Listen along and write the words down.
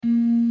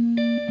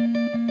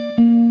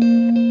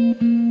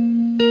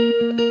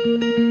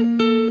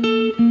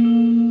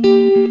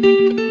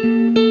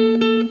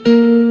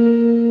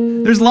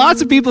There's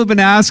lots of people have been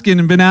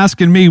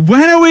asking me,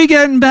 when are we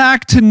getting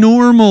back to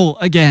normal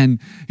again?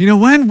 You know,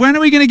 when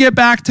are we going to get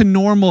back to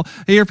normal?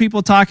 I hear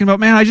people talking about,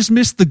 man, I just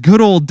miss the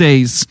good old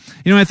days.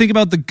 You know, when I think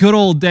about the good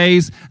old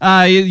days,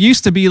 it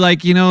used to be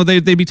like, you know,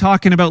 they'd be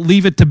talking about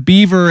Leave It to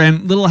Beaver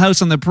and Little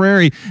House on the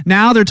Prairie.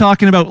 Now they're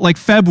talking about like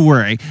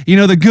February. You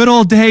know, the good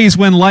old days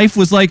when life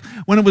was like,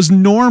 when it was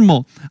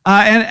normal.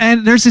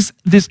 And there's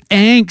this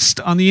angst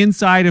on the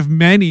inside of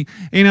many.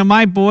 You know,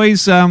 my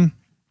boys,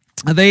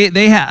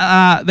 they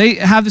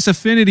have this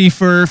affinity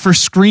for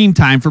screen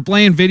time, for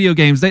playing video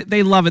games.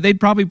 They love it. They'd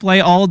probably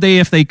play all day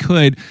if they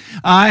could.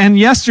 And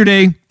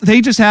yesterday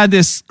they just had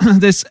this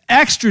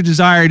extra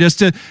desire just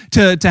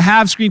to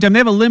have screen time. They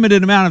have a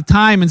limited amount of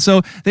time, and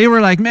so they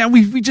were like, "Man,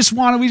 we just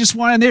want it."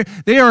 And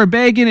they were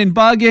begging and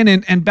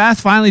bugging, and Beth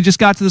finally just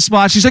got to the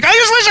spot. She's like, "I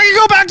just wish I could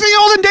go back to the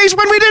olden days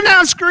when we didn't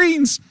have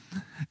screens."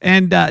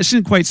 And she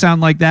didn't quite sound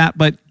like that,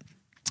 but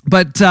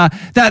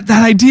that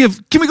idea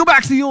of, can we go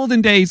back to the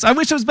olden days? I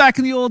wish I was back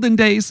in the olden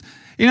days.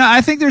 You know,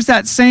 I think there's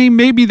that same,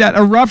 maybe that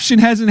eruption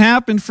hasn't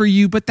happened for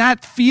you, but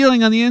that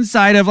feeling on the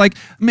inside of like,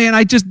 man,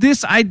 I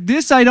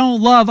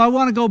don't love. I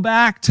want to go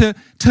back to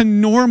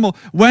normal.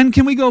 When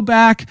can we go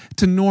back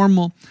to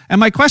normal? And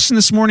my question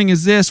this morning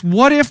is this: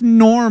 what if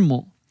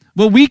normal,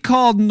 what we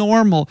called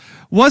normal,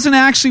 wasn't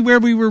actually where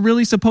we were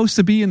really supposed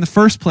to be in the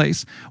first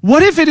place?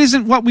 What if it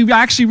isn't what we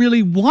actually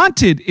really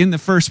wanted in the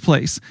first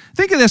place?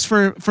 Think of this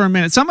for a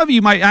minute. Some of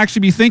you might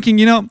actually be thinking,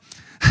 you know,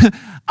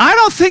 I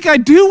don't think I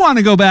do want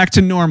to go back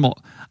to normal.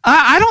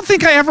 I don't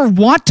think I ever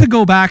want to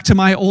go back to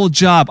my old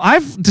job.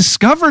 I've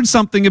discovered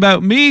something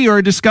about me,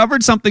 or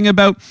discovered something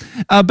about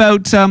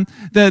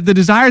the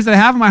desires that I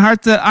have in my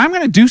heart, that I'm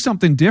going to do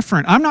something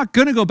different. I'm not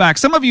going to go back.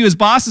 Some of you as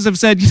bosses have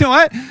said, you know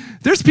what?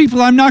 There's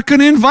people I'm not going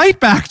to invite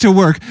back to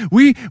work.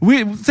 We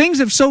things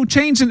have so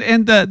changed,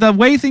 and the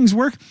way things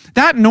work,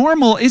 that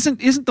normal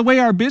isn't the way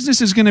our business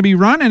is going to be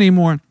run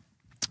anymore.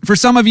 For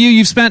some of you,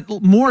 you've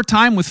spent more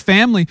time with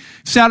family,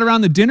 sat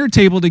around the dinner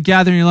table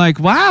together, and you're like,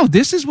 wow,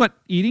 this is what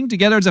eating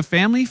together as a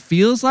family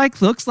feels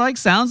like, looks like,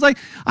 sounds like.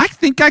 I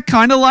think I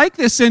kind of like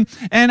this. And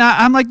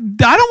I'm like,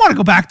 I don't want to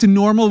go back to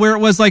normal where it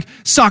was like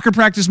soccer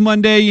practice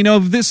Monday, you know,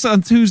 this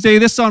on Tuesday,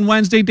 this on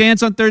Wednesday,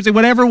 dance on Thursday,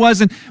 whatever it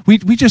was. And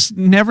we just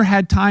never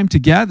had time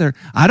together.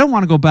 I don't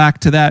want to go back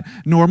to that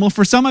normal.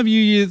 For some of you,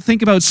 you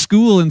think about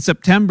school in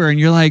September and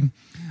you're like,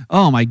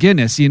 oh my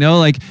goodness, you know,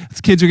 like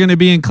kids are going to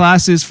be in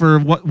classes for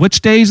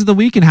which days of the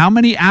week and how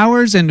many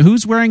hours and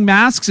who's wearing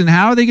masks and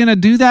how are they going to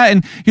do that?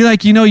 And you're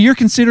like, you know, you're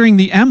considering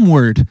the M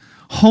word,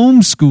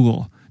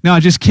 homeschool. No,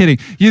 just kidding.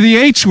 You're the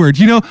H word,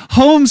 you know,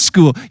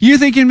 homeschool. You're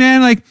thinking,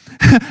 man, like,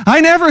 I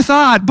never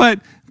thought,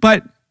 but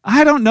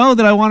I don't know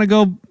that I want to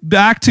go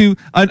back to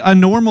a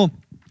normal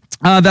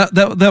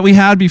that we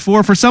had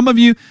before. For some of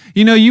you,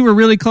 you know, you were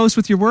really close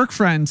with your work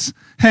friends.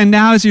 And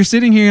now as you're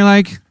sitting here, you're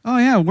like, oh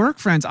yeah, work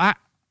friends.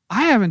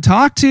 I haven't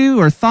talked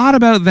to or thought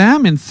about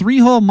them in 3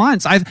 whole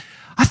months. I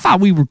thought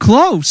we were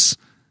close.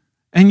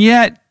 And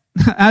yet,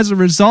 as a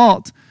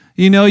result,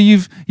 you know,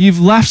 you've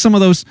left some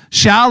of those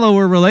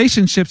shallower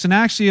relationships and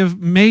actually have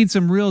made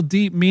some real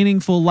deep,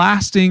 meaningful,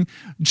 lasting,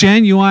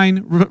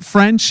 genuine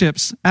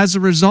friendships as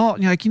a result.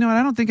 And you're like, you know what,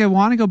 I don't think I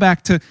want to go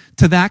back to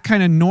that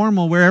kind of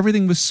normal where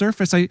everything was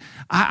surface.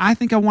 I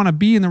think I want to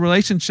be in the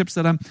relationships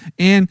that I'm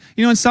in.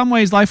 You know, in some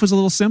ways, life was a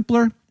little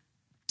simpler.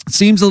 It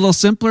seems a little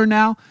simpler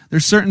now.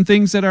 There's certain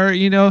things that are,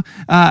 you know,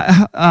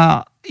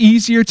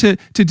 easier to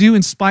do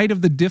in spite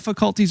of the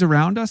difficulties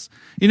around us.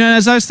 You know,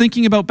 as I was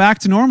thinking about back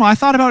to normal, I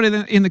thought about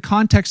it in the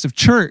context of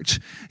church,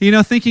 you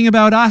know, thinking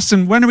about us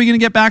and when are we going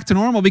to get back to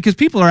normal? Because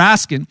people are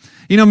asking,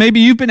 you know, maybe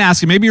you've been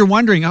asking, maybe you're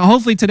wondering.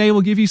 Hopefully today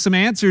will give you some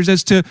answers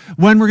as to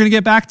when we're going to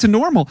get back to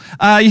normal.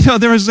 You know,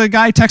 there was a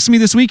guy texting me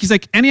this week. He's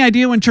like, any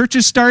idea when church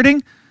is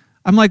starting?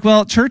 I'm like,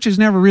 well, church has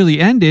never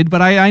really ended,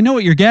 but I know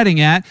what you're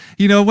getting at.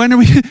 You know, when are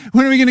we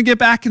going to get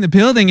back in the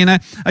building? And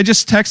I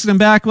just texted him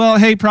back, well,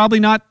 hey,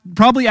 probably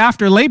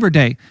after Labor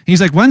Day.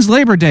 He's like, when's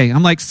Labor Day?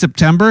 I'm like,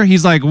 September.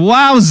 He's like,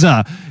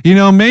 wowza. You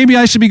know, maybe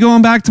I should be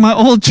going back to my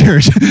old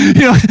church. You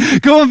know,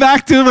 going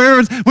back to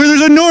where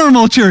there's a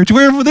normal church,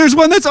 where there's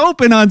one that's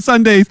open on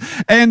Sundays.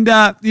 And,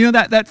 you know,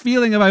 that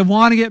feeling of I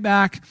want to get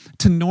back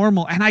to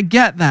normal. And I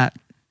get that.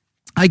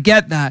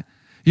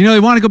 You know,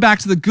 you want to go back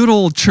to the good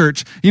old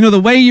church, you know, the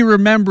way you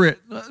remember it,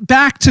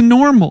 back to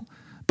normal.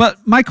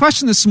 But my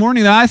question this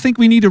morning that I think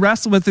we need to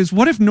wrestle with is,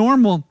 what if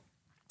normal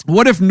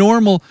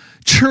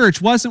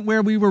church wasn't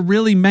where we were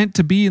really meant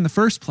to be in the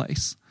first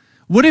place?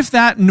 What if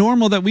that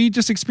normal that we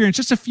just experienced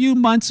just a few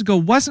months ago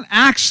wasn't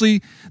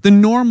actually the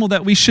normal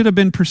that we should have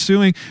been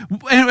pursuing?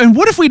 And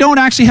what if we don't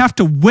actually have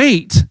to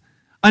wait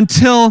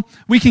until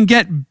we can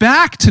get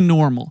back to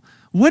normal?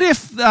 What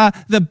if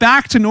the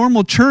back to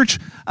normal church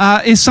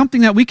is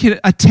something that we could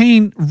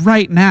attain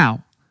right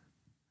now?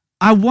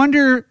 I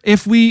wonder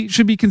if we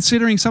should be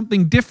considering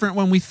something different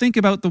when we think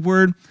about the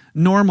word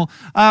normal.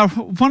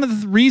 One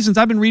of the reasons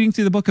I've been reading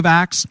through the book of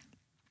Acts,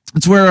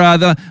 It's where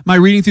my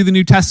reading through the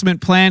New Testament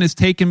plan has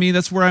taken me.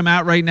 That's where I'm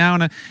at right now.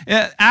 And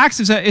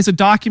Acts is a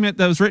document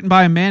that was written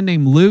by a man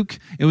named Luke.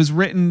 It was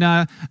written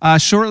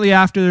shortly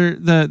after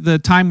the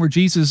time where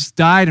Jesus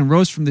died and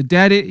rose from the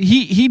dead.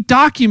 He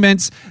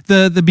documents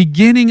the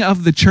beginning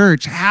of the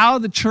church, how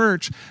the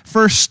church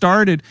first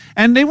started.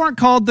 And they weren't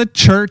called the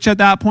church at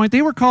that point.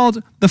 They were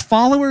called the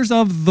followers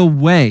of the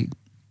way.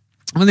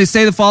 When they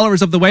say the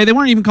followers of the way, they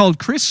weren't even called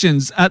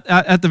Christians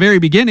at the very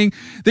beginning.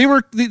 They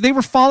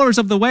were followers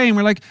of the way, and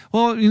we're like,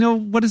 well,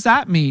 what does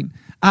that mean?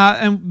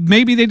 And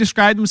maybe they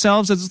describe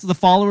themselves as the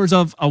followers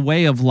of a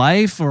way of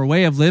life or a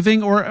way of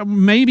living, or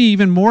maybe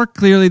even more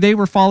clearly, they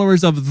were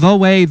followers of the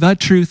way, the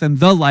truth, and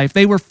the life.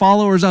 They were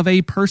followers of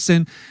a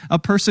person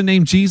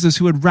named Jesus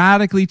who had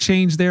radically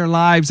changed their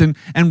lives and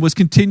was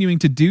continuing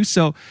to do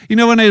so.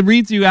 When I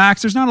read through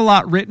Acts, there's not a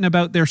lot written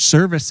about their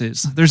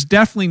services. There's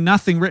definitely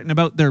nothing written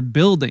about their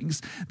buildings.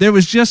 There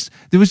was just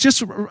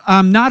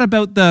not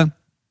about the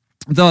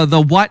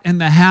what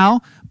and the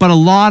how, but a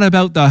lot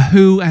about the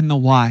who and the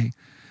why.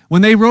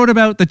 When they wrote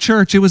about the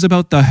church, it was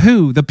about the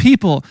who, the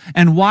people,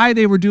 and why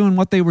they were doing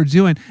what they were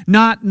doing,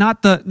 not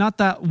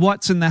the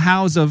what's and the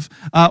hows of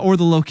or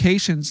the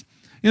locations.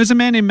 There's a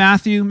man named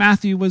Matthew.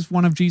 Matthew was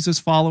one of Jesus'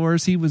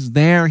 followers. He was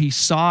there. He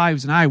saw. He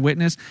was an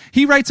eyewitness.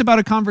 He writes about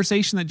a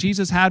conversation that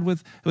Jesus had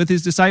with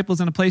his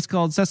disciples in a place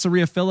called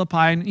Caesarea Philippi.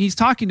 And he's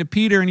talking to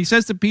Peter, and he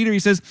says to Peter, he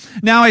says,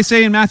 now I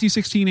say in Matthew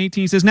 16:18,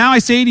 he says, now I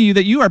say to you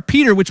that you are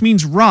Peter, which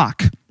means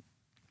rock.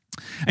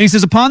 And he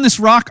says, upon this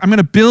rock, I'm going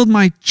to build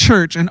my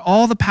church, and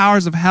all the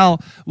powers of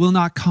hell will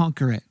not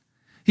conquer it.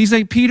 He's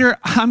like, Peter,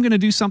 I'm going to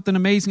do something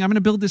amazing. I'm going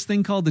to build this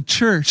thing called the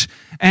church,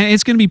 and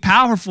it's going to be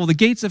powerful. The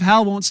gates of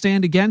hell won't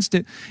stand against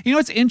it.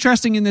 What's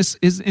interesting in this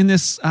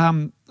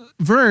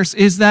verse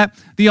is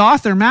that the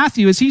author,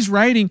 Matthew, as he's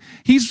writing,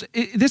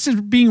 this is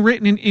being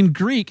written in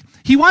Greek.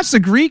 He wants the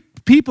Greek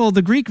people,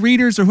 the Greek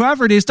readers or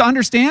whoever it is, to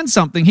understand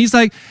something. He's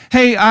like,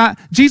 hey,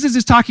 Jesus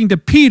is talking to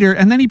Peter,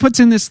 and then he puts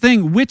in this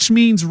thing, which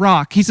means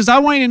rock. He says, I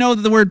want you to know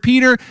that the word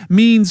Peter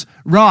means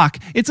rock.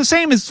 It's the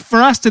same as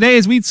for us today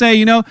as we'd say,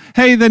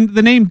 hey,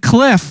 the name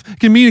Cliff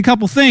can mean a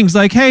couple things.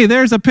 Like, hey,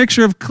 there's a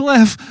picture of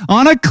Cliff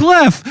on a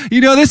cliff.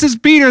 This is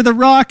Peter, the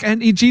rock,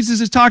 and Jesus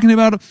is talking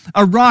about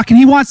a rock, and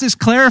he wants this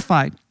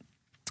clarified.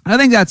 I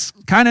think that's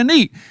kind of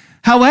neat.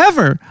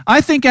 However, I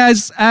think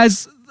as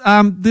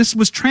this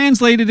was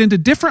translated into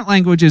different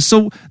languages.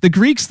 So the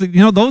Greeks,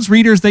 those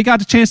readers, they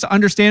got a chance to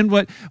understand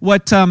what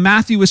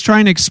Matthew was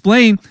trying to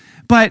explain.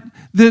 But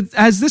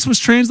as this was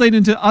translated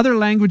into other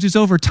languages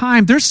over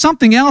time, there's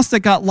something else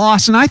that got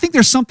lost. And I think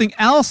there's something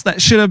else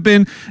that should have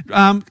been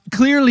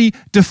clearly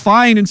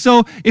defined. And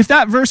so if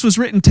that verse was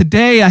written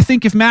today, I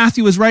think if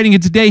Matthew was writing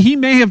it today, he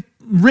may have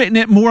written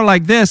it more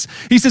like this.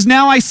 He says,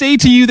 now I say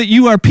to you that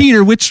you are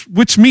Peter,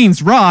 which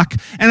means rock,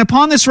 and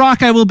upon this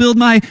rock I will build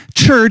my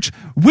church,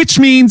 which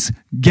means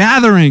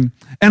gathering,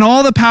 and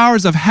all the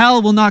powers of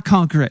hell will not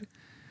conquer it.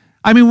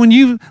 I mean, when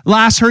you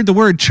last heard the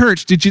word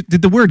church, did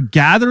the word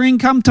gathering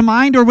come to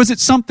mind, or was it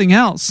something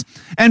else?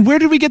 And where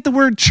did we get the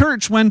word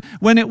church when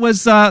it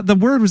was, the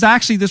word was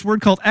actually this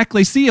word called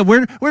ecclesia?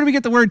 Where did we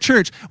get the word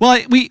church?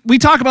 Well, we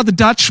talk about the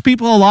Dutch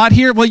people a lot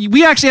here. Well,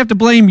 we actually have to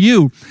blame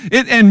you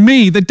and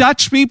me, the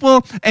Dutch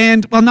people,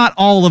 and, well, not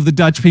all of the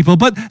Dutch people,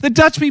 but the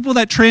Dutch people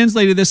that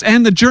translated this,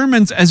 and the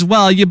Germans as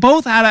well. You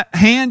both had a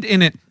hand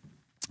in it.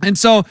 And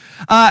so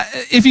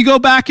if you go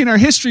back in our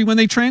history, when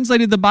they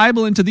translated the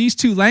Bible into these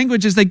two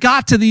languages, they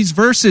got to these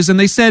verses and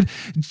they said,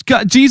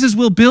 Jesus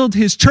will build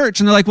his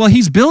church. And they're like, well,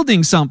 he's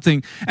building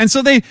something. And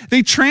so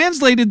they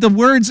translated the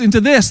words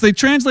into this. They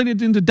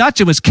translated it into Dutch.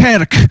 It was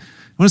kerk.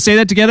 Want to say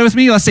that together with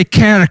me? Let's say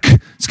kerk.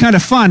 It's kind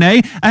of fun,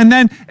 eh? And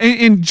then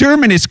in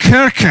German, it's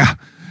Kirche.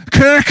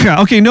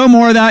 Kirche. Okay, no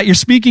more of that. You're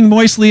speaking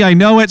moistly. I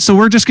know it. So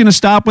we're just going to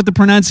stop with the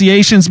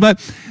pronunciations. But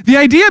the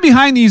idea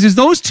behind these is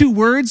those two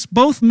words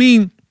both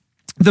mean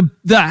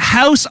the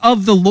house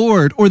of the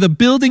Lord, or the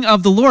building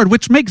of the Lord,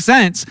 which makes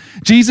sense.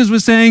 Jesus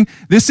was saying,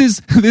 this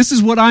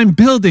is what I'm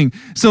building.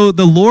 So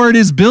the Lord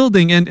is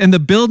building, and the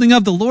building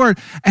of the Lord.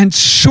 And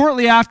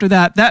shortly after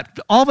that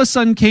all of a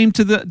sudden came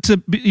to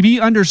be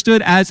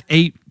understood as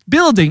a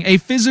building, a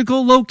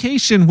physical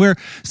location where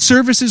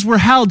services were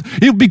held.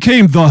 It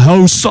became the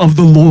house of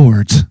the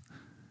Lord.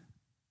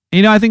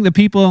 I think the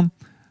people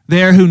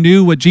there who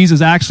knew what Jesus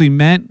actually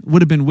meant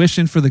would have been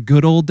wishing for the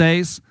good old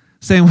days,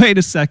 saying, wait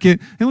a second,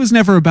 it was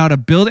never about a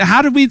building.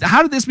 How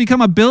did this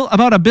become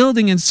about a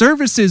building and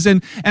services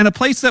and a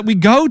place that we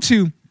go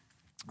to?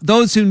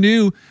 Those who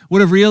knew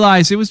would have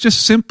realized it was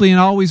just simply and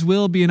always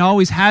will be and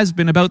always has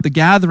been about the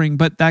gathering,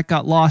 but that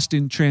got lost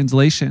in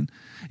translation.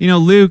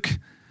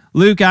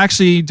 Luke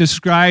actually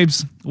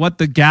describes what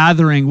the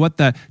gathering, what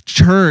the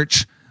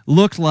church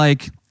looked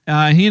like.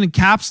 He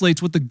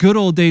encapsulates what the good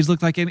old days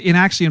looked like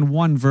in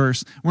one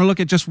verse. We're going to look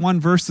at just one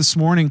verse this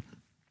morning.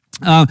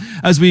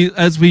 As we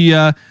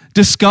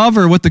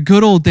discover what the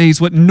good old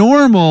days, what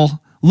normal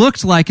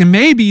looked like, and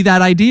maybe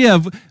that idea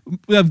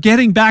of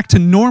getting back to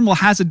normal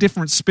has a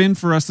different spin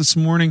for us this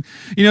morning.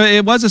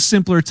 It was a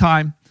simpler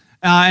time.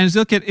 And as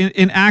you look at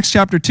in Acts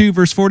chapter 2,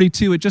 verse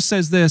 42, it just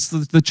says this.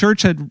 The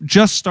church had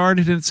just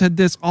started, and it said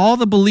this. All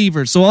the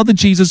believers, so all the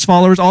Jesus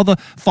followers, all the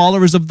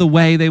followers of the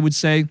way, they would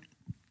say,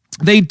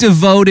 they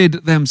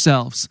devoted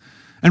themselves.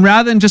 And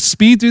rather than just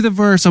speed through the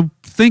verse, I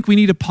think we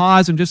need to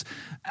pause and just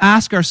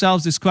ask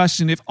ourselves this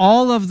question. If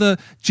all of the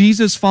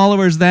Jesus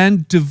followers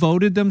then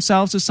devoted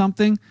themselves to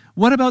something,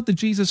 what about the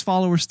Jesus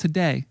followers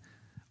today?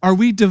 Are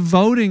we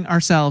devoting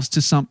ourselves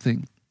to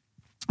something?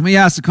 When we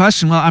ask the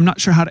question, well, I'm not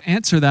sure how to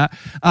answer that.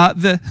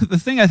 The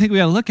thing I think we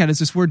got to look at is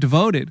this word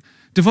devoted.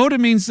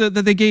 Devoted means that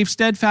they gave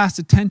steadfast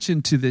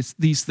attention to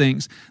these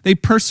things. They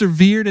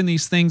persevered in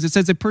these things. It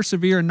says they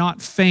persevere and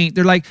not faint.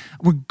 They're like,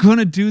 we're going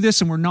to do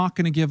this and we're not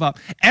going to give up.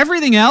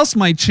 Everything else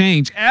might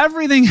change.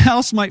 Everything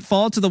else might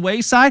fall to the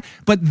wayside.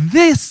 But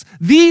these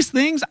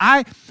things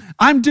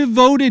I'm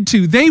devoted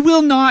to. They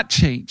will not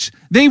change.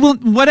 They will,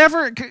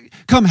 whatever,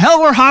 come hell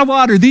or high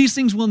water, these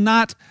things will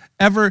not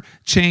ever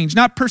change.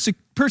 Not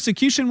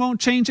persecution won't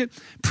change it.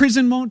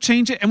 Prison won't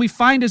change it. And we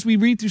find as we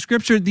read through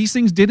Scripture, these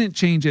things didn't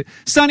change it.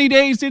 Sunny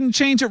days didn't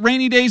change it.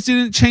 Rainy days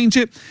didn't change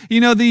it.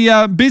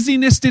 The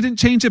busyness didn't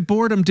change it.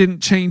 Boredom didn't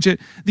change it.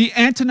 The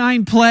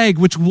Antonine Plague,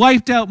 which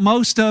wiped out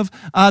most of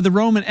the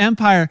Roman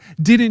Empire,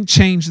 didn't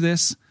change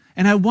this.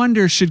 And I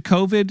wonder, should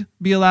COVID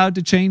be allowed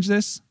to change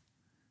this?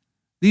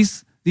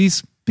 These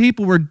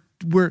people were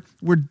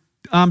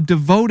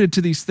devoted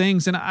to these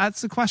things. And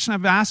that's the question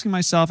I've been asking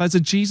myself. As a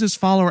Jesus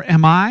follower,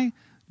 am I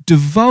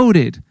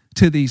devoted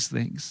to these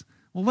things?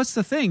 Well, what's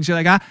the things?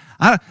 You're like,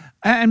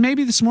 and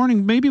maybe this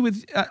morning, maybe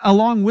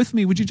along with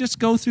me, would you just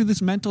go through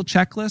this mental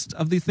checklist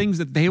of the things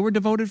that they were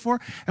devoted for?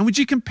 And would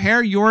you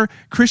compare your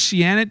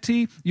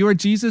Christianity, your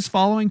Jesus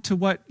following, to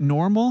what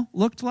normal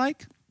looked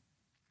like?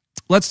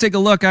 Let's take a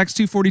look. Acts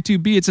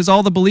 2:42b, it says,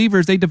 all the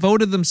believers, they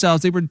devoted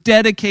themselves. They were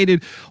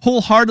dedicated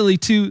wholeheartedly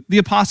to the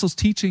apostles'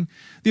 teaching.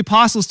 The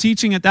apostles'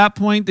 teaching at that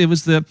point, it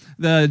was the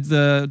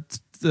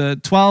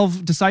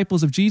 12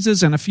 disciples of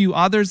Jesus and a few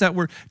others that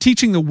were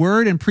teaching the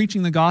word and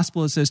preaching the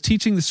gospel. It says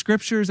teaching the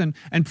scriptures and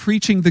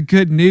preaching the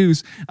good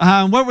news.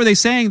 What were they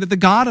saying? That the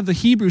God of the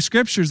Hebrew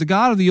scriptures, the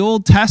God of the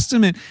Old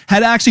Testament,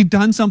 had actually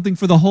done something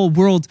for the whole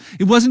world.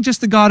 It wasn't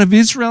just the God of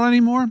Israel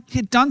anymore. He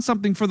had done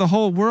something for the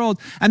whole world.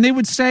 And they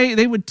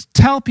would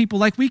tell people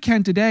like we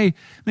can today,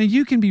 man,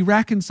 you can be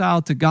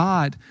reconciled to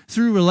God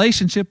through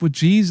relationship with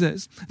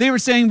Jesus. They were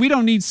saying we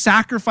don't need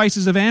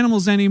sacrifices of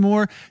animals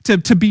anymore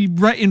to be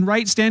in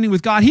right standing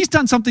with God. He's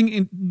done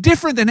something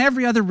different than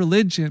every other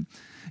religion.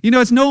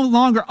 It's no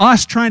longer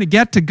us trying to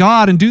get to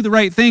God and do the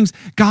right things.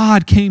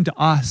 God came to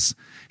us.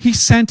 He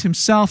sent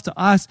himself to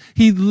us.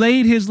 He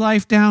laid his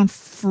life down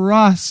for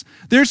us.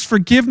 There's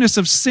forgiveness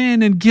of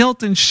sin and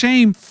guilt and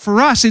shame for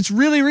us. It's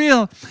really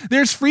real.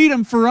 There's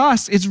freedom for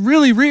us. It's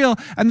really real.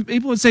 And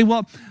people would say,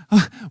 well,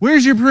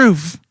 where's your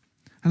proof?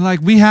 And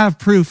we have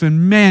proof,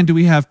 and man, do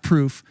we have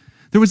proof.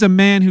 There was a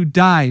man who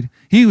died.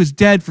 He was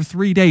dead for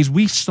 3 days.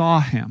 We saw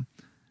him.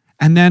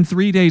 And then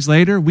 3 days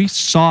later, we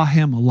saw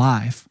him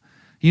alive.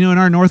 In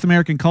our North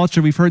American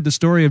culture, we've heard the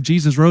story of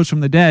Jesus rose from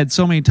the dead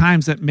so many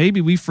times that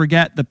maybe we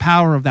forget the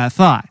power of that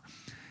thought.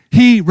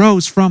 He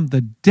rose from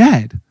the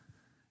dead.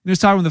 He was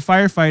talking with a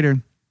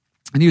firefighter,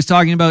 and he was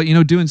talking about,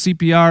 doing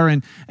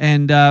CPR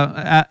and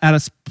at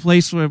a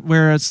place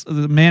where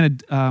the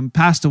man had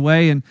passed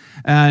away,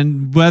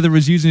 and whether it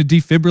was using a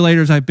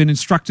defibrillator, as I've been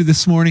instructed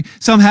this morning,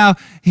 somehow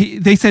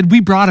they said, we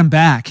brought him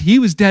back. He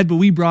was dead, but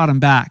we brought him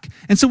back.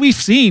 And so we've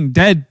seen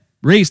dead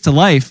raised to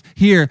life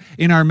here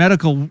in our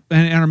medical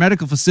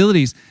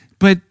facilities,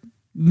 but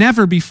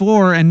never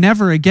before and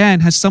never again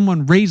has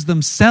someone raised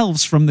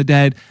themselves from the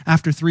dead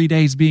after 3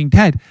 days being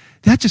dead.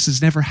 That just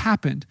has never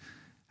happened.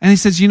 And he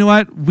says, you know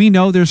what? We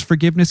know there's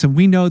forgiveness, and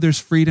we know there's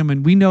freedom,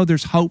 and we know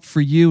there's hope for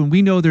you, and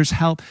we know there's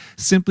help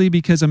simply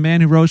because a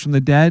man who rose from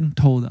the dead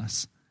told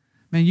us.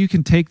 Man, you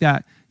can take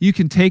that. You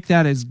can take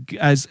that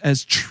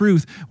as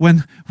truth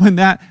when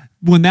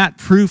that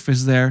proof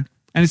is there.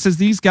 And it says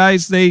these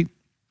guys,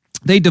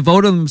 they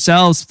devoted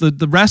themselves,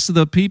 the rest of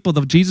the people,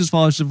 the Jesus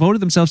followers,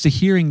 devoted themselves to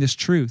hearing this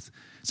truth.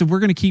 So we're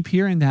going to keep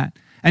hearing that.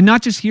 And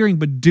not just hearing,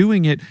 but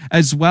doing it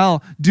as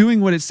well,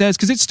 doing what it says,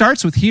 because it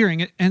starts with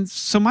hearing. And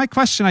so my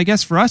question, I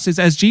guess, for us is,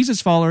 as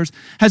Jesus followers,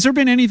 has there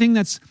been anything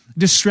that's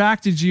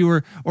distracted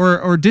you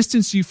or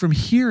distanced you from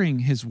hearing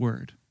his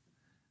word?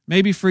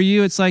 Maybe for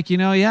you, it's like,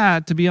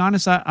 to be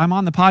honest, I'm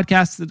on the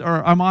podcast,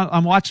 or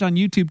I'm watching on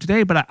YouTube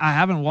today, but I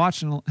haven't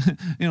watched in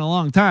a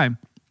long time.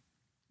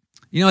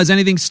 Has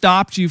anything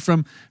stopped you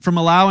from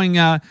allowing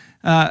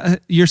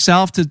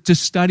yourself to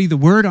study the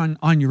word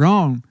on your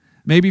own?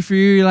 Maybe for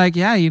you, you're like,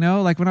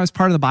 like when I was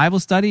part of the Bible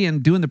study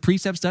and doing the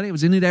precept study, I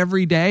was in it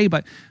every day,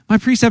 but my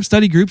precept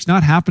study group's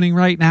not happening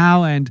right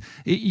now, and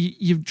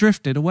you've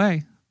drifted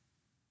away.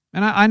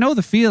 And I know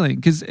the feeling,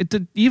 because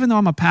even though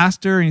I'm a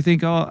pastor and you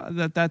think,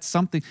 that's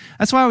something,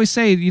 that's why I always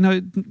say,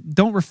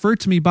 don't refer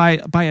to me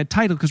by a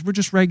title, because we're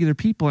just regular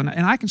people, and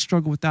I can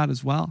struggle with that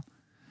as well.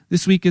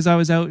 This week, as I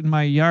was out in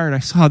my yard, I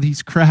saw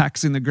these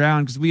cracks in the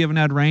ground because we haven't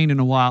had rain in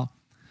a while.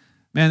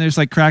 Man, there's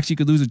like cracks you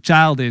could lose a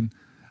child in.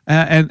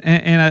 And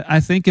I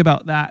think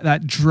about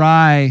that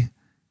dry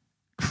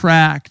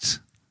cracked,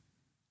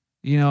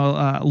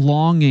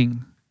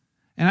 longing.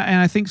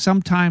 And I think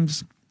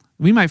sometimes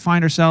we might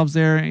find ourselves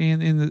there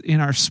in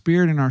our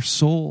spirit, in our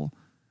soul.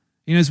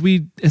 As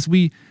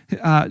we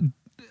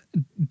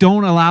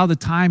don't allow the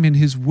time in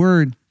His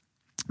Word,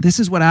 this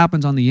is what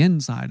happens on the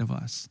inside of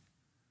us.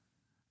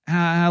 And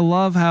I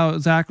love how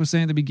Zach was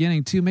saying at the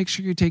beginning too, make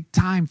sure you take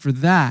time for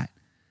that,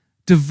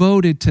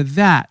 devoted to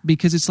that,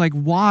 because it's like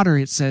water,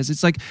 it says.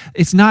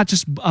 It's not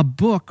just a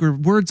book or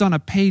words on a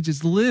page.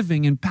 It's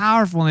living and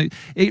powerful, and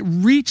it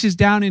reaches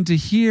down into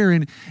here,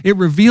 and it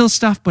reveals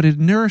stuff, but it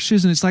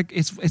nourishes, and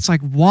it's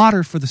like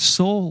water for the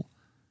soul.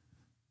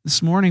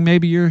 This morning,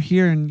 maybe you're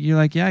here and you're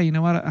like, yeah, you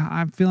know what?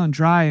 I'm feeling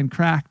dry and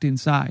cracked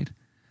inside.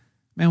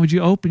 Man, would you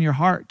open your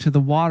heart to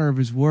the water of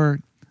His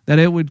Word, that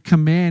it would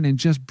come in and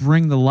just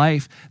bring the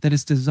life that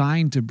it's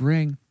designed to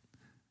bring?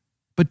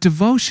 But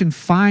devotion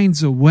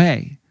finds a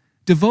way.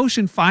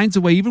 Devotion finds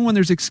a way. Even when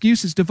there's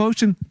excuses,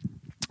 devotion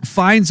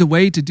finds a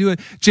way to do it.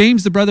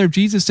 James, the brother of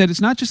Jesus, said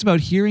it's not just about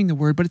hearing the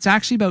word, but it's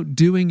actually about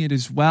doing it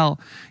as well.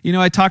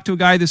 I talked to a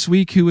guy this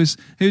week who was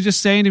just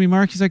saying to me,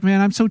 Mark, he's like,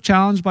 man, I'm so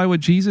challenged by what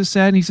Jesus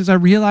said. And he says, I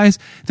realize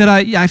that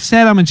I've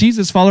said I'm a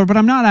Jesus follower, but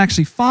I'm not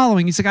actually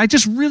following. He's like, I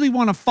just really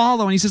want to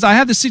follow. And he says, I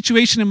have this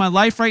situation in my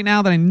life right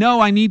now that I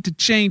know I need to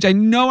change. I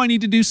know I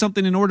need to do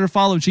something in order to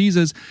follow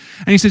Jesus.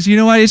 And he says, you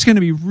know what? It's going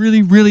to be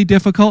really, really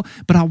difficult,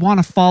 but I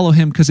want to follow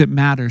Him because it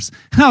matters.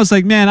 And I was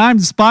like, man, I'm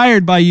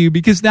inspired by you,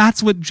 because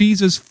that's what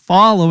Jesus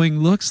following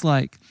looks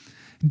like,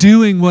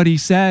 doing what He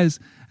says.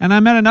 And I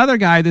met another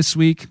guy this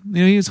week.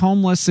 He was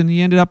homeless, and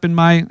he ended up at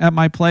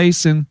my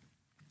place. And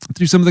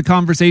through some of the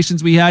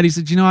conversations we had, he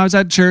said, I was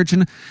at church,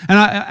 and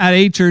at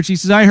a church, he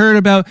says, I heard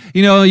about,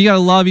 you got to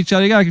love each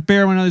other, you got to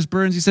bear one another's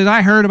burdens. He said,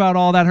 I heard about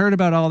all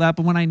that,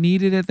 but when I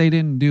needed it, they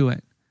didn't do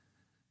it.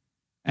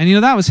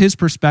 And, that was his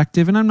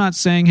perspective. And I'm not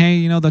saying,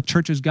 hey, the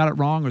church has got it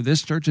wrong, or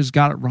this church has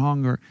got it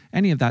wrong, or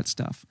any of that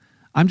stuff.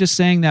 I'm just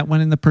saying that when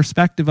in the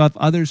perspective of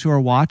others who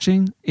are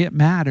watching, it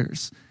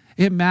matters.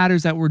 It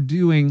matters that we're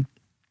doing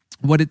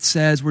what it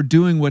says. We're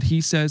doing what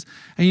He says.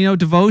 And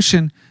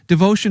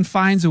devotion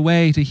finds a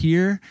way to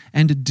hear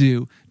and to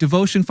do.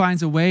 Devotion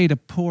finds a way to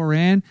pour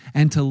in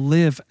and to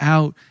live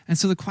out. And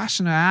so the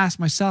question I ask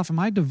myself, am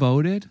I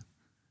devoted?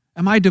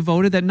 Am I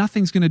devoted that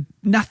nothing's going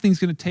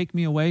to take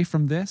me away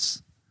from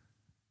this?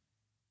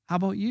 How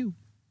about you?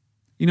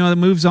 It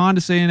moves on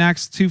to say in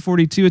Acts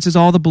 2:42, it says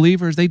all the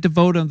believers, they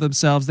devoted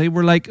themselves. They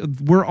were like,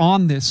 we're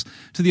on this,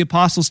 to the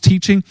apostles'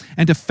 teaching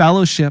and to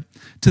fellowship.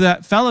 To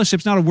that,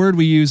 fellowship's not a word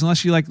we use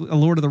unless you're like a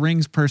Lord of the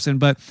Rings person,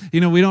 but we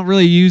don't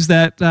really use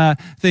that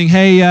thing.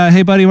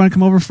 Hey buddy, you want to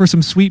come over for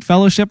some sweet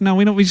fellowship? No,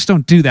 we just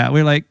don't do that.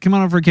 We're like, come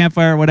on over for a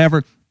campfire or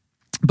whatever.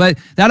 But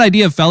that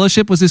idea of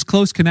fellowship was this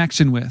close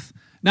connection with.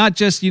 Not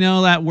just,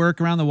 that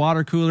work around the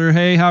water cooler.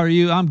 Hey, how are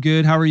you? I'm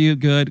good. How are you?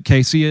 Good.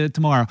 Okay, see you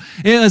tomorrow.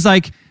 It was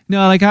like,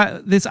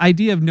 this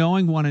idea of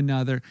knowing one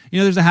another.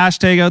 There's a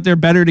hashtag out there,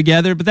 Better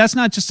Together, but that's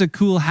not just a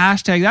cool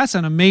hashtag. That's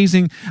an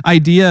amazing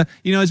idea.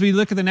 As we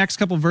look at the next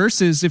couple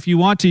verses, if you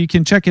want to, you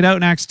can check it out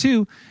in Acts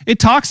 2. It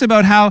talks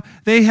about how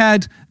they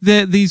had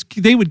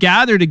they would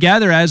gather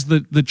together as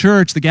the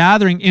church, the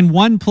gathering in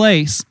one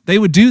place. They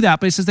would do that,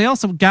 but it says they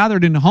also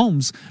gathered in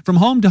homes, from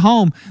home to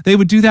home. They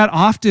would do that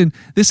often.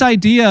 This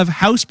idea of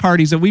house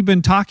parties that we've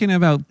been talking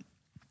about,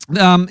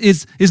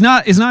 is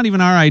not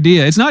even our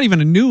idea. It's not even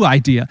a new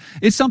idea.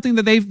 It's something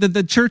that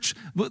the church,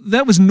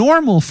 that was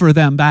normal for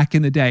them back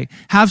in the day.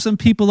 Have some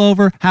people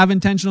over, have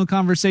intentional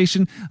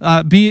conversation,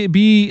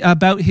 be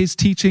about His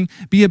teaching,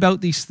 be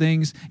about these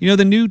things.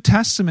 The New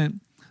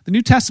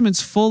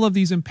Testament's full of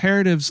these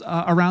imperatives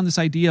around this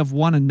idea of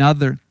one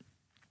another.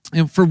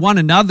 And for one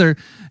another,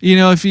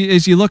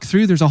 as you look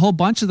through, there's a whole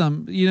bunch of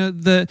them.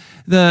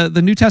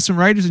 The New Testament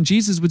writers and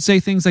Jesus would say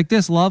things like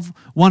this: love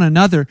one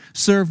another,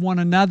 serve one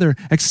another,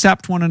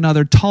 accept one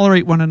another,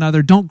 tolerate one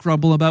another, don't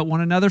grumble about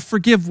one another,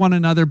 forgive one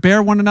another,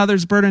 bear one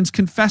another's burdens,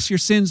 confess your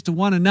sins to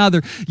one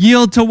another,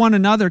 yield to one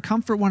another,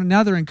 comfort one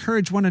another,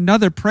 encourage one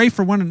another, pray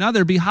for one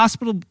another, be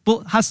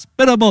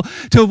hospitable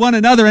to one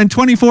another, and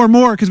 24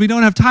 more because we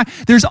don't have time.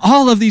 There's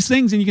all of these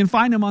things, and you can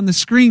find them on the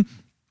screen.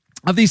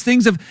 Of these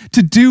things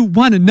to do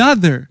one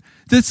another.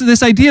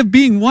 This idea of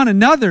being one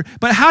another.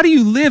 But how do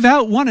you live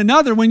out one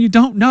another when you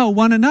don't know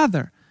one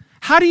another?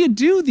 How do you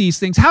do these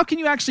things? How can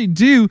you actually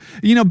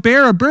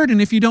bear a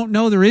burden if you don't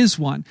know there is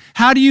one?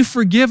 How do you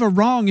forgive a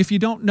wrong if you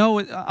don't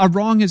know a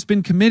wrong has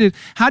been committed?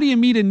 How do you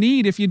meet a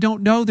need if you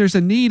don't know there's a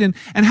need? And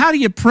how do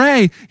you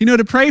pray,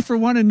 to pray for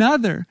one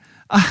another?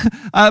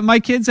 My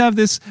kids have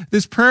this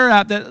prayer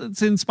app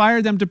that's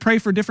inspired them to pray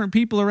for different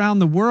people around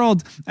the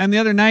world. And the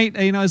other night,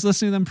 I was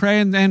listening to them pray,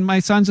 and my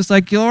son's just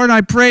like, Lord, I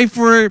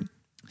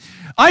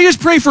just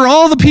pray for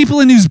all the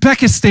people in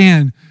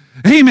Uzbekistan.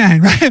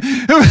 Amen. Right?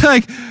 We're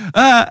like,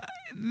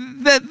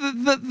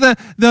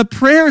 the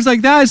prayers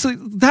like that,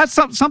 that's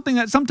something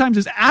that sometimes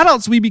as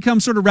adults we become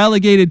sort of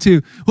relegated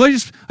to. Well, I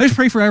just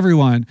pray for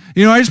everyone.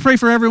 I just pray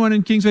for everyone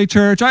in Kingsway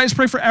Church. I just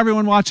pray for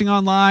everyone watching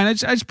online. I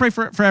just pray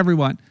for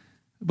everyone.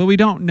 But we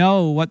don't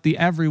know what the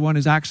everyone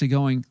is actually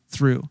going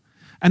through.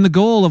 And the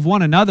goal of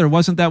one another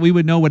wasn't that we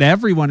would know what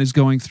everyone is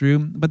going through,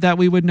 but that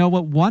we would know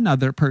what one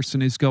other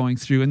person is going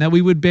through and that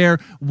we would bear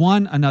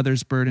one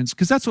another's burdens,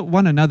 because that's what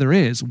one another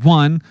is,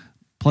 one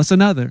plus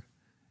another.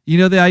 You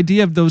know, the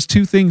idea of those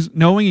two things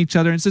knowing each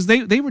other. And it says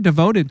they were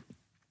devoted.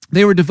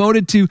 They were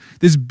devoted to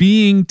this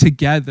being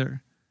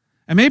together.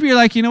 And maybe you're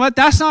like, you know what?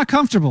 That's not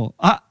comfortable.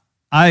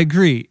 I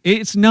agree.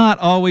 It's not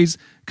always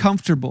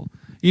comfortable.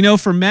 You know,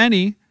 for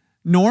many,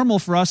 normal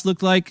for us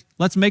looked like,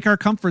 let's make our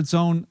comfort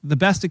zone the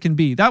best it can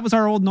be. That was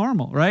our old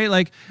normal, right?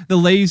 Like the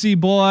lazy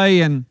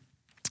boy and,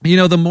 you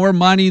know, the more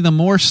money, the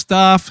more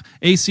stuff,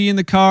 AC in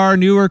the car,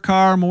 newer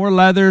car, more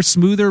leather,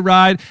 smoother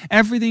ride,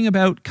 everything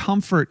about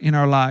comfort in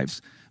our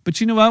lives.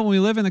 But you know what? When we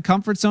live in the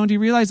comfort zone, do you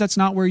realize that's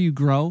not where you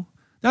grow?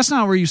 That's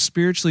not where you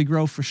spiritually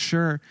grow for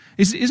sure.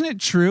 Isn't it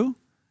true?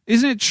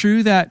 Isn't it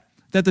true that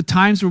the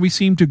times where we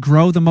seem to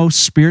grow the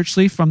most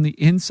spiritually from the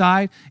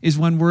inside is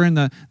when we're in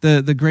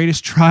the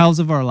greatest trials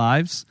of our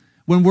lives?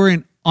 When we're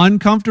in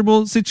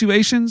uncomfortable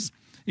situations?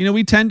 You know,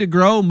 we tend to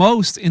grow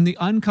most in the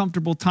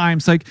uncomfortable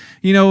times. Like,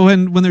 you know,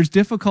 when there's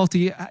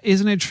difficulty,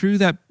 isn't it true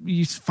that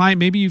you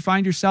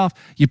find yourself,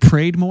 you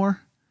prayed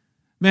more?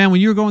 Man,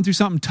 when you're going through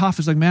something tough,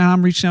 it's like, man,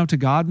 I'm reaching out to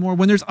God more.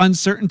 When there's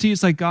uncertainty,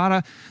 it's like,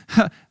 God,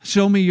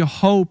 show me your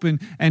hope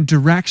and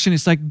direction.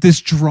 It's like this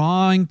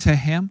drawing to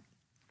Him.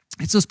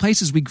 It's those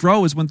places we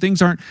grow is when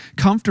things aren't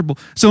comfortable.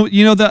 So,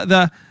 you know,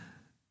 the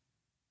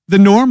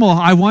normal,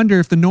 I wonder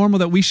if the normal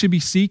that we should be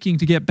seeking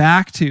to get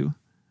back to,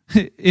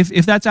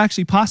 if that's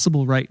actually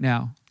possible right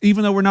now,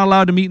 even though we're not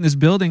allowed to meet in this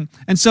building.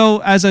 And so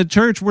as a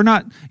church, we're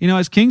not, you know,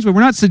 as Kingswood,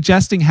 we're not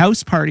suggesting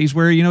house parties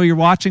where, you know, you're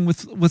watching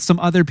with some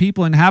other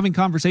people and having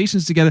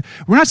conversations together.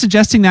 We're not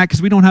suggesting that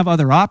because we don't have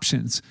other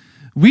options.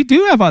 We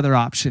do have other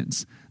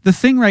options. The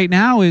thing right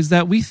now is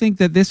that we think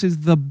that this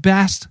is the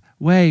best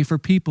way for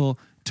people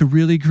to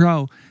really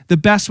grow. The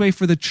best way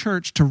for the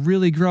church to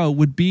really grow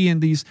would be in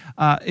these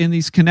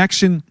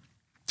connection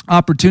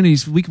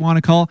opportunities we want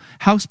to call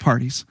house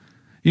parties.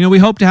 You know, we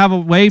hope to have a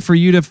way for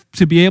you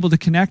to be able to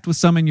connect with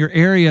some in your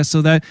area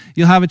so that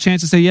you'll have a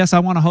chance to say, yes, I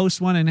want to host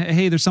one, and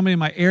hey, there's somebody in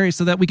my area,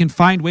 so that we can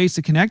find ways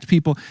to connect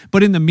people.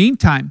 But in the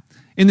meantime,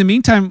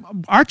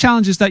 our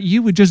challenge is that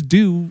you would just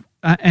do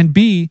and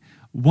be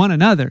one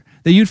another,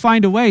 that you'd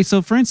find a way.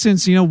 So for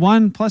instance, you know,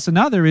 one plus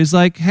another is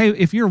like, hey,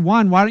 if you're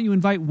one, why don't you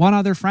invite one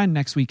other friend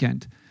next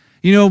weekend?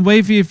 You know,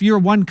 maybe if you're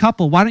one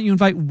couple, why don't you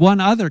invite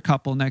one other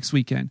couple next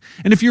weekend?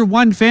 And if you're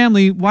one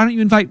family, why don't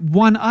you invite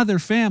one other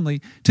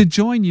family to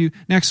join you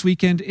next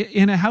weekend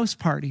in a house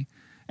party?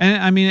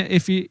 And I mean,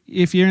 if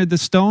you're in the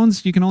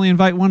Stones, you can only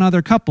invite one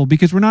other couple,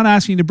 because we're not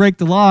asking you to break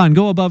the law and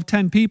go above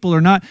 10 people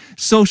or not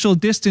social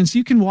distance.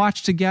 You can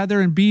watch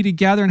together and be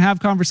together and have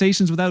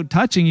conversations without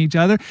touching each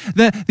other.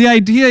 The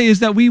idea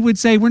is that we would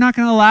say we're not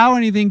going to allow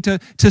anything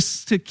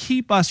to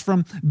keep us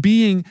from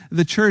being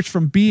the church,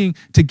 from being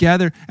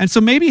together. And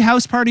so maybe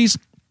house parties,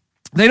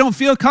 they don't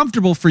feel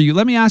comfortable for you.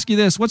 Let me ask you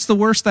this. What's the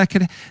worst that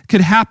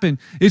could happen?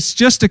 It's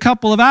just a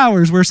couple of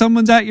hours where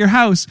someone's at your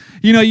house.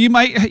 You know, you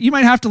might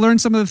have to learn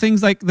some of the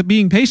things like the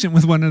being patient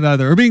with one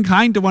another, or being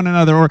kind to one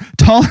another, or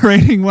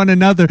tolerating one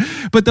another.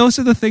 But those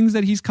are the things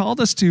that He's called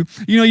us to.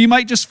 You know, you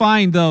might just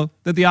find, though,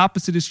 that the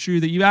opposite is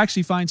true, that you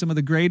actually find some of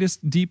the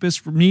greatest,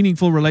 deepest,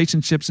 meaningful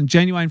relationships and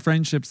genuine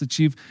friendships that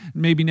you've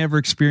maybe never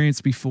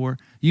experienced before.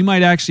 You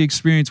might actually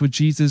experience what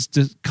Jesus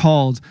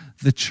called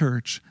the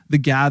church, the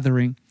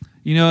gathering.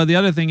 You know, the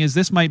other thing is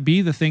this might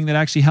be the thing that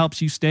actually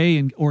helps you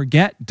stay or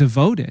get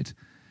devoted.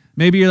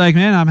 Maybe you're like,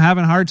 man, I'm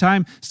having a hard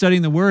time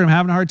studying the Word. I'm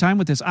having a hard time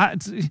with this. I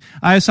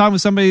was talking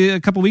with somebody a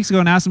couple weeks ago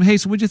and asked them, hey,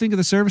 so what'd you think of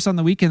the service on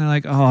the weekend? They're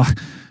like, oh,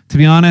 to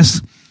be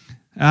honest,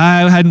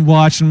 I haven't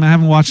watched them. I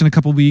haven't watched in a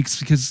couple weeks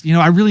because, you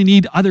know, I really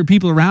need other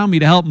people around me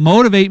to help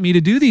motivate me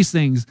to do these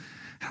things.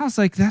 I was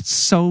like, that's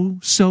so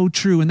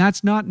true, and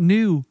that's not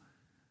new.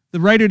 The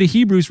writer to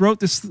Hebrews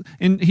wrote this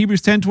in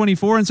Hebrews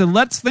 10:24 and said,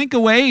 let's think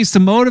of ways to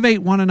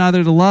motivate one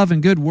another to love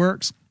and good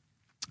works.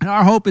 And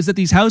our hope is that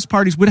these house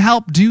parties would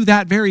help do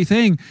that very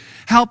thing.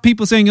 Help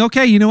people saying,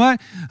 okay, you know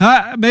what?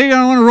 Maybe I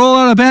don't want to roll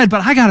out of bed,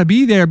 but I got to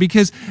be there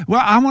because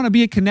I want to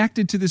be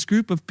connected to this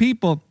group of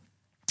people.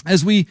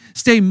 As we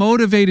stay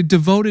motivated,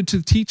 devoted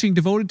to teaching,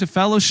 devoted to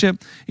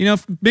fellowship. You know,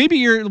 if maybe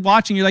you're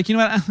watching, you're like, you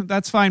know what,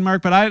 that's fine,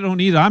 Mark, but I don't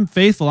need it. I'm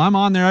faithful. I'm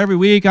on there every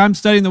week. I'm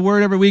studying the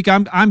Word every week.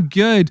 I'm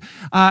good.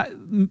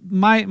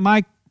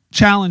 My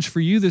challenge for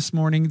you this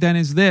morning then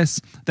is this,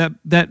 that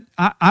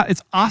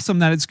it's awesome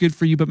that it's good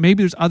for you, but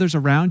maybe there's others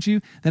around you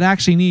that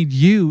actually need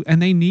you,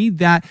 and they need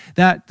that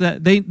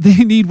they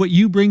need what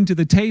you bring to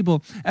the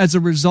table as a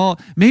result.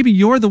 Maybe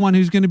you're the one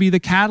who's going to be the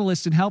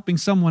catalyst in helping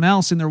someone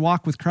else in their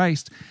walk with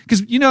Christ.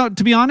 Because, you know,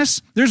 to be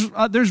honest,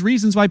 there's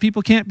reasons why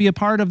people can't be a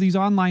part of these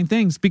online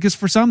things, because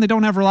for some, they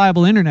don't have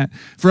reliable internet.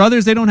 For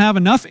others, they don't have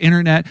enough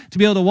internet to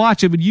be able to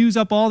watch. It would use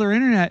up all their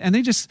internet, and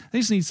they just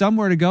need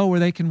somewhere to go where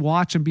they can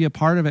watch and be a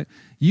part of it.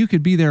 You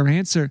could be their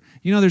answer.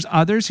 You know, there's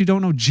others who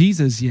don't know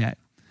Jesus yet.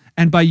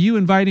 And by you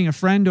inviting a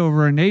friend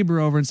over, a neighbor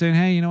over, and saying,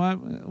 hey, you know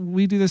what?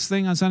 We do this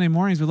thing on Sunday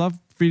mornings. We'd love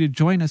for you to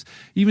join us.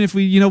 Even if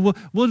we, you know,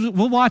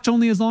 we'll watch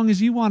only as long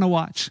as you want to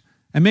watch.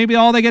 And maybe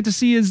all they get to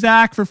see is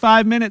Zach for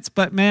 5 minutes,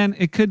 but man,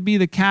 it could be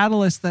the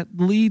catalyst that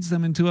leads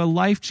them into a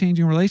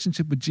life-changing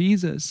relationship with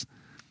Jesus.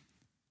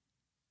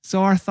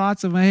 So our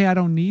thoughts of, hey, I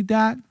don't need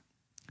that.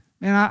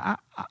 Man,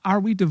 are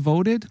we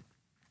devoted?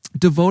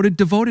 Devoted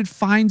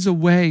finds a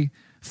way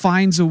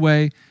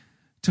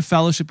to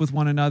fellowship with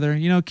one another.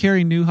 You know,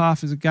 Carey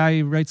Nieuwhof is a guy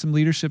who writes some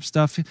leadership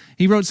stuff.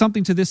 He wrote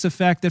something to this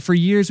effect, that for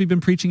years we've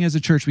been preaching as a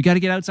church, we got to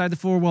get outside the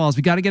four walls.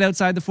 We got to get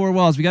outside the four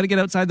walls. We got to get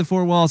outside the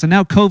four walls. And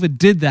now COVID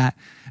did that.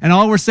 And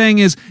all we're saying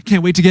is,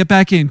 can't wait to get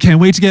back in. Can't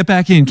wait to get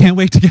back in. Can't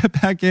wait to get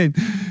back in.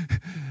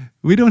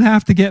 We don't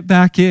have to get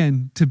back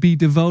in to be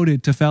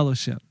devoted to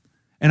fellowship.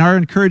 And our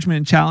encouragement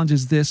and challenge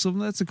is this. So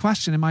that's the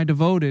question. Am I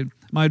devoted?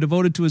 Am I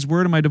devoted to his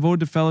word? Am I devoted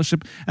to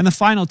fellowship? And the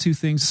final two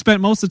things,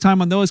 spent most of the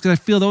time on those because I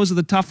feel those are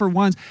the tougher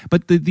ones.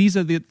 But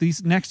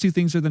these next two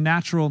things are the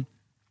natural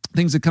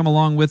things that come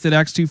along with it.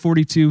 Acts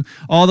 2:42,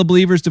 all the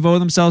believers devoted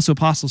themselves to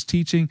apostles'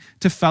 teaching,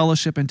 to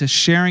fellowship, and to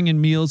sharing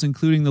in meals,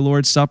 including the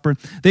Lord's Supper.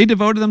 They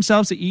devoted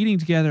themselves to eating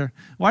together.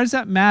 Why does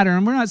that matter?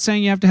 And we're not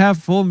saying you have to have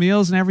full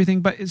meals and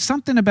everything, but it's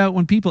something about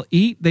when people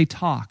eat, they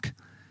talk.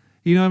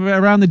 You know,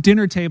 around the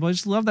dinner table. I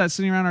just love that,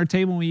 sitting around our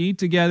table when we eat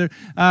together,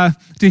 to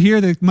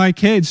hear my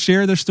kids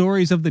share their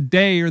stories of the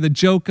day or the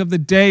joke of the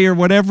day or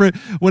whatever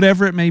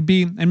it may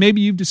be. And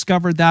maybe you've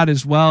discovered that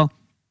as well.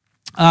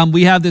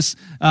 We have this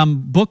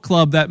book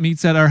club that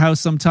meets at our house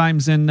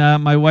sometimes, and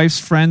my wife's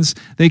friends,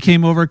 they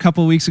came over a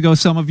couple of weeks ago.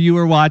 Some of you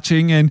are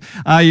watching, and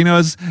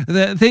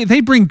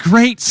they bring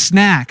great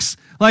snacks.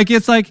 Like,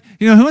 it's like,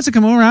 you know, who wants to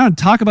come around and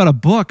talk about a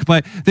book?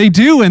 But they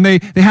do, and they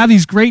have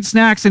these great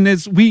snacks, and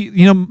as we,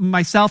 you know,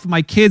 myself and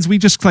my kids, we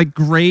just like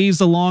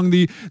graze along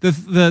the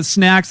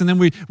snacks, and then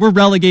we're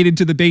relegated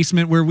to the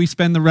basement where we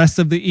spend the rest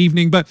of the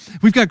evening. But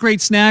we've got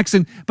great snacks,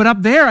 but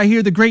up there, I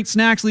hear the great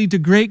snacks lead to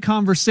great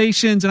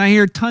conversations, and I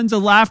hear tons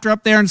of laughter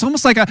up there, and it's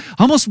almost like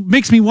almost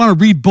makes me want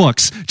to read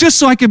books, just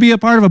so I can be a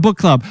part of a book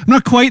club. I'm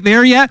not quite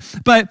there yet,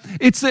 but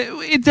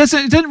it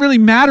doesn't really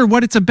matter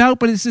what it's about,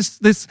 but it's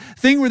just this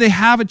thing where they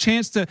have a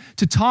chance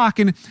to talk,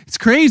 and it's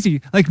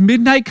crazy. Like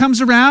midnight comes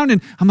around, and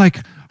I'm like,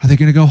 are they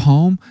going to go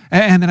home?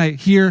 And then I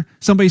hear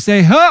somebody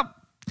say,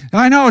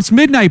 I know it's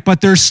midnight, but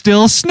there's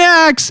still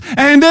snacks.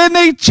 And then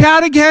they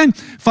chat again.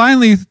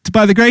 Finally,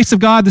 by the grace of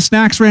God, the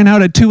snacks ran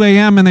out at 2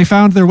 a.m. and they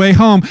found their way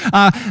home.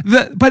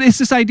 But it's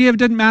this idea of it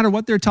doesn't matter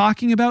what they're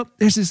talking about.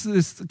 There's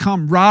this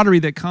camaraderie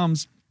that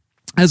comes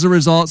as a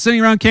result. Sitting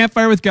around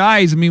campfire with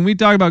guys. I mean, we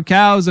talk about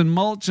cows and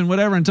mulch and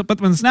whatever,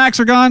 but when the snacks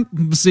are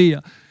gone, see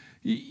ya.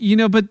 You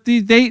know, but they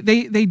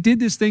did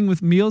this thing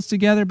with meals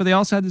together, but they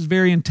also had this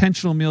very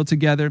intentional meal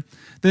together.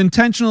 The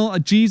intentional,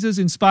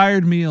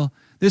 Jesus-inspired meal.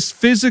 This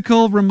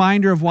physical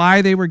reminder of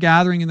why they were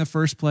gathering in the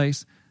first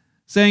place.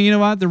 Saying, you know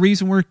what, the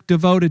reason we're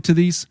devoted to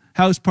these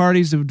house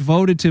parties,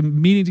 devoted to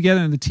meeting together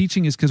and the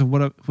teaching is because of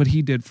what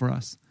he did for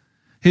us.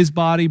 His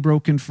body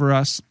broken for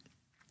us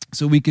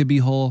so we could be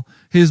whole.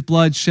 His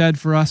blood shed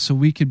for us so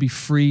we could be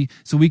free,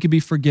 so we could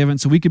be forgiven,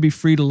 so we could be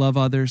free to love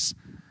others.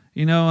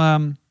 You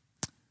know,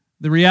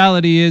 the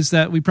reality is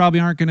that we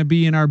probably aren't going to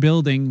be in our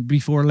building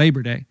before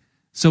Labor Day.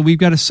 So we've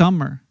got a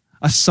summer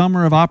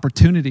of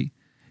opportunity.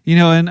 You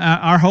know, and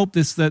our hope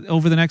is that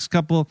over the next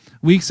couple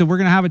weeks that we're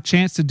going to have a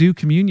chance to do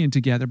communion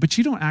together. But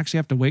you don't actually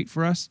have to wait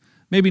for us.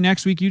 Maybe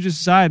next week you just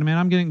decide, man,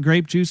 I'm getting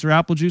grape juice or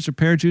apple juice or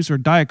pear juice or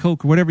Diet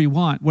Coke or whatever you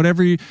want.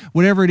 Whatever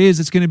it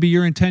is, it's going to be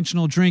your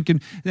intentional drink.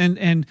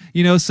 And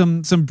you know,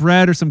 some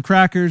bread or some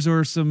crackers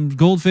or some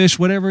goldfish,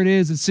 whatever it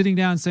is, and sitting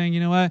down and saying, you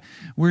know what,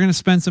 we're going to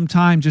spend some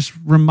time just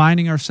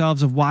reminding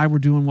ourselves of why we're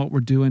doing what we're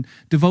doing.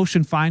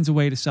 Devotion finds a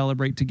way to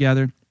celebrate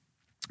together.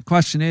 The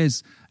question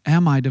is,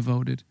 am I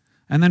devoted?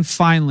 And then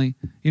finally,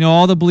 you know,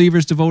 all the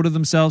believers devoted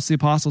themselves to the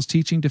apostles'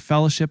 teaching, to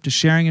fellowship, to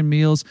sharing in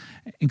meals,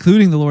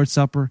 including the Lord's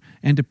Supper,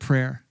 and to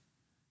prayer.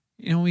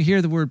 You know, when we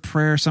hear the word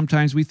prayer,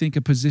 sometimes we think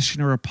a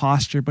position or a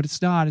posture, but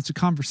it's not. It's a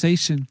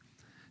conversation.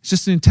 It's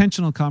just an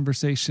intentional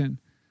conversation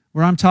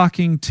where I'm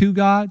talking to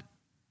God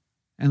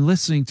and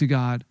listening to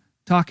God,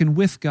 talking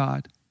with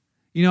God.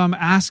 You know, I'm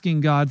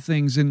asking God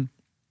things and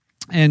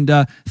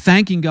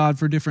thanking God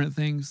for different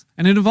things.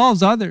 And it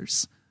involves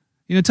others.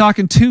 You know,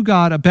 talking to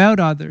God about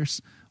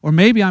others. Or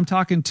maybe I'm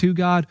talking to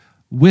God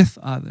with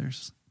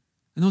others.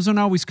 And those aren't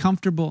always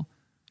comfortable.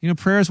 You know,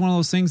 prayer is one of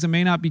those things that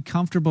may not be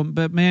comfortable,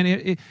 but man,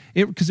 it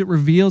because it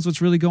reveals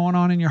what's really going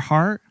on in your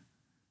heart.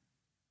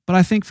 But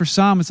I think for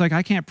some, it's like,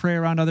 I can't pray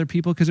around other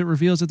people because it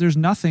reveals that there's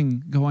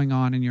nothing going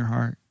on in your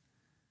heart.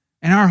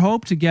 And our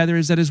hope together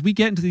is that as we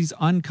get into these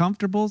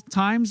uncomfortable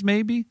times,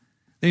 maybe,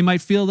 they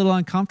might feel a little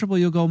uncomfortable.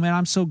 You'll go, man,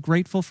 I'm so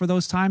grateful for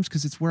those times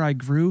because it's where I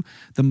grew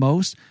the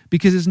most.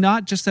 Because it's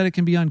not just that it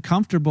can be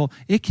uncomfortable,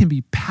 it can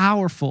be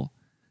powerful.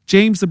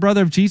 James, the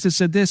brother of Jesus,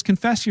 said this,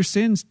 confess your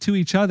sins to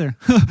each other.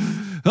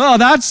 Oh,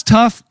 that's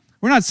tough.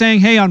 We're not saying,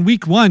 hey, on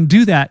week 1,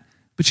 do that.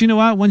 But you know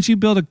what? Once you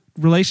build a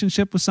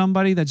relationship with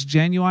somebody that's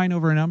genuine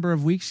over a number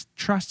of weeks,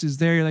 trust is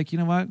there. You're like, you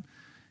know what?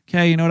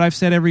 Okay, you know what I've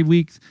said every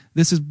week?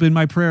 This has been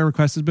my prayer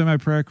request. This has been my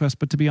prayer request.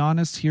 But to be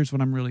honest, here's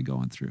what I'm really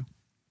going through.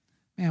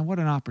 Man, what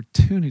an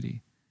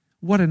opportunity.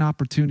 What an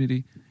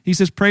opportunity. He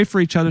says, pray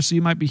for each other so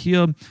you might be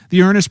healed.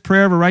 The earnest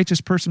prayer of a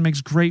righteous person makes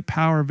great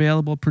power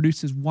available,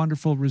 produces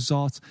wonderful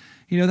results.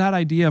 That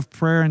idea of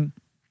prayer and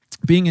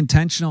being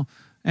intentional.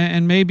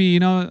 And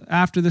maybe,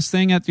 after this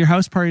thing at your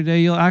house party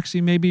today, you'll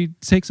actually maybe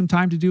take some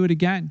time to do it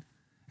again.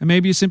 And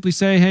maybe you simply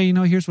say, hey,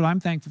 here's what I'm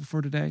thankful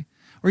for today.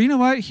 Or you know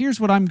what? Here's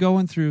what I'm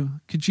going through.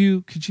 Could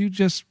you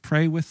just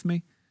pray with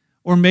me?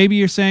 Or maybe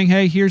you're saying,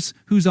 hey, here's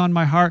who's on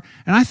my heart.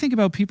 And I think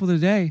about people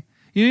today.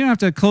 You don't have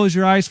to close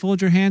your eyes,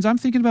 fold your hands. I'm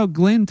thinking about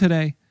Glenn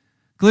today.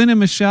 Glenn and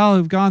Michelle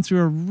have gone through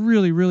a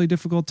really, really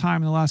difficult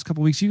time in the last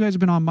couple of weeks. You guys have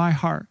been on my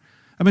heart.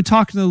 I've been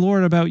talking to the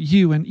Lord about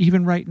you, and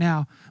even right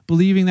now,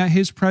 believing that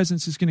his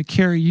presence is going to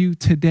carry you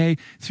today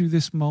through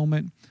this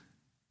moment.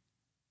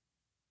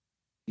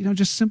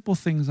 Just simple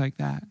things like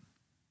that,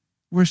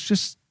 where it's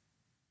just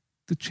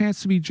the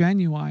chance to be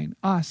genuine,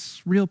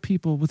 us, real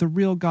people with a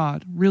real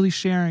God, really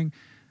sharing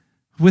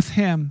with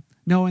him,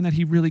 knowing that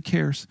he really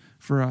cares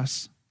for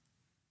us.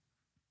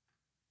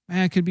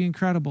 Man, it could be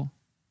incredible.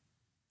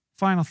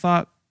 Final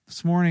thought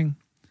this morning.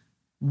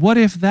 What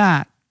if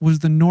that was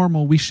the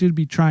normal we should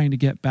be trying to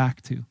get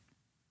back to?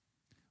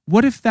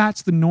 What if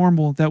that's the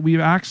normal that we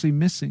are actually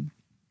missing?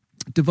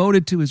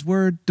 Devoted to his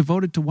word,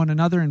 devoted to one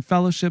another in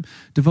fellowship,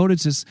 devoted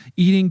to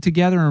eating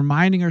together and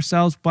reminding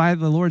ourselves by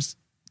the Lord's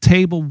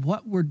table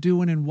what we're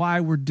doing and why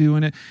we're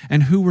doing it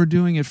and who we're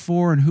doing it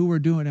for and who we're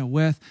doing it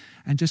with,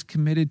 and just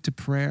committed to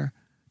prayer,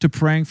 to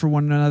praying for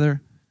one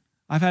another.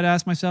 I've had to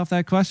ask myself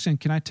that question.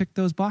 Can I tick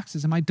those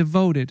boxes? Am I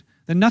devoted?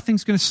 Then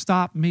nothing's going to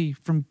stop me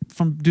from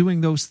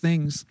doing those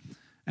things.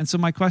 And so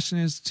my question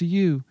is to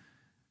you,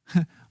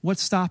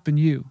 what's stopping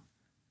you?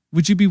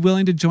 Would you be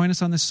willing to join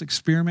us on this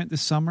experiment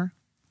this summer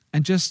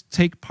and just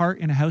take part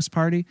in a house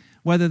party,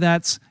 whether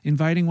that's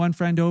inviting one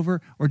friend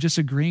over or just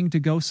agreeing to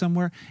go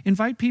somewhere?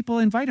 Invite people,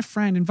 invite a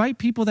friend, invite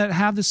people that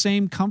have the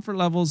same comfort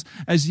levels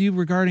as you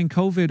regarding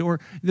COVID, or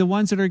the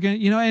ones that are going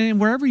to, and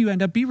wherever you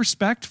end up, be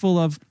respectful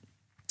of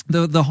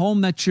the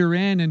home that you're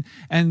in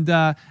and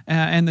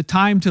the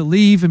time to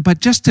leave, but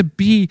just to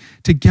be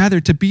together,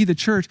 to be the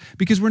church,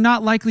 because we're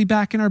not likely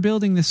back in our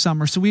building this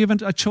summer. So we have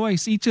a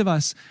choice, each of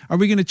us. Are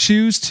we going to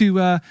choose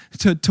to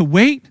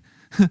wait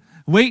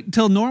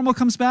until normal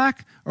comes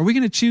back? Or are we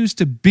going to choose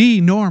to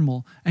be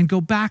normal and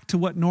go back to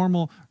what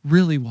normal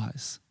really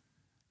was?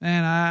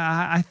 And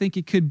I think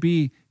it could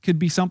be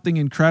something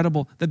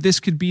incredible, that this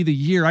could be the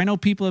year. I know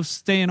people have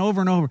staying over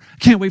and over. I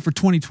can't wait for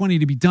 2020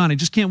 to be done. I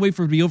just can't wait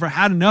for it to be over. I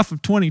had enough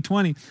of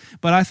 2020.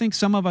 But I think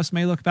some of us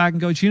may look back and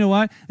go, you know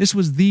what? This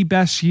was the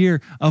best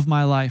year of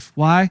my life.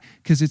 Why?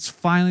 Because it's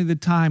finally the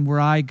time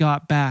where I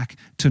got back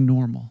to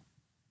normal.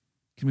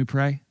 Can we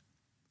pray?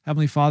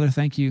 Heavenly Father,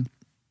 thank you.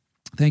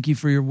 Thank you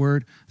for your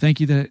word. Thank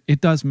you that it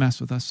does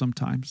mess with us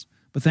sometimes.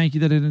 But thank you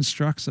that it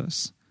instructs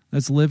us.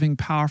 That's living,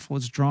 powerful,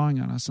 it's drawing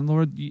on us. And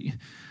Lord,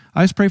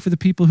 I just pray for the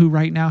people who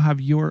right now have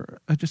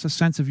just a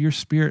sense of your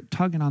spirit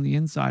tugging on the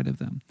inside of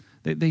them.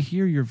 They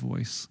hear your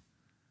voice.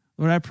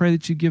 Lord, I pray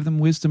that you give them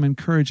wisdom and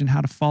courage in how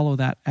to follow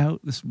that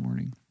out this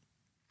morning.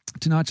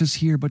 To not just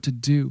hear, but to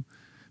do.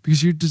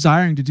 Because you're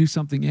desiring to do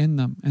something in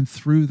them and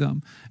through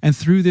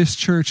this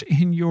church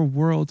in your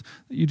world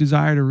that you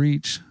desire to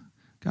reach.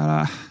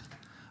 God,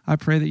 I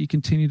pray that you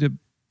continue to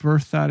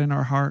birth that in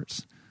our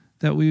hearts,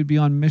 that we would be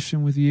on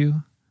mission with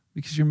you,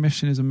 because your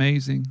mission is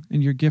amazing,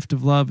 and your gift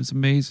of love is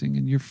amazing,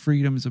 and your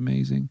freedom is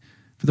amazing.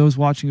 For those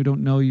watching who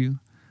don't know you,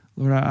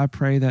 Lord, I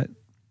pray that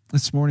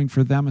this morning,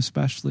 for them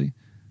especially,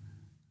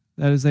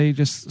 that as they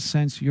just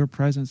sense your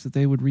presence, that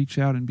they would reach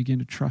out and begin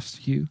to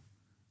trust you.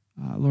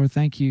 Lord,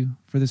 thank you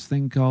for this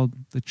thing called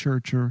the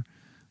church, or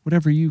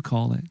whatever you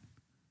call it.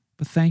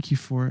 But thank you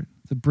for it,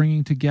 the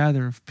bringing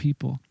together of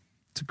people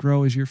to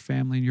grow as your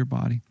family and your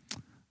body.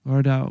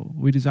 Lord,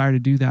 we desire to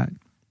do that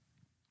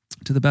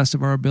to the best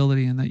of our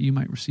ability, and that you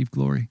might receive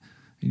glory.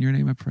 In your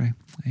name I pray.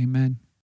 Amen.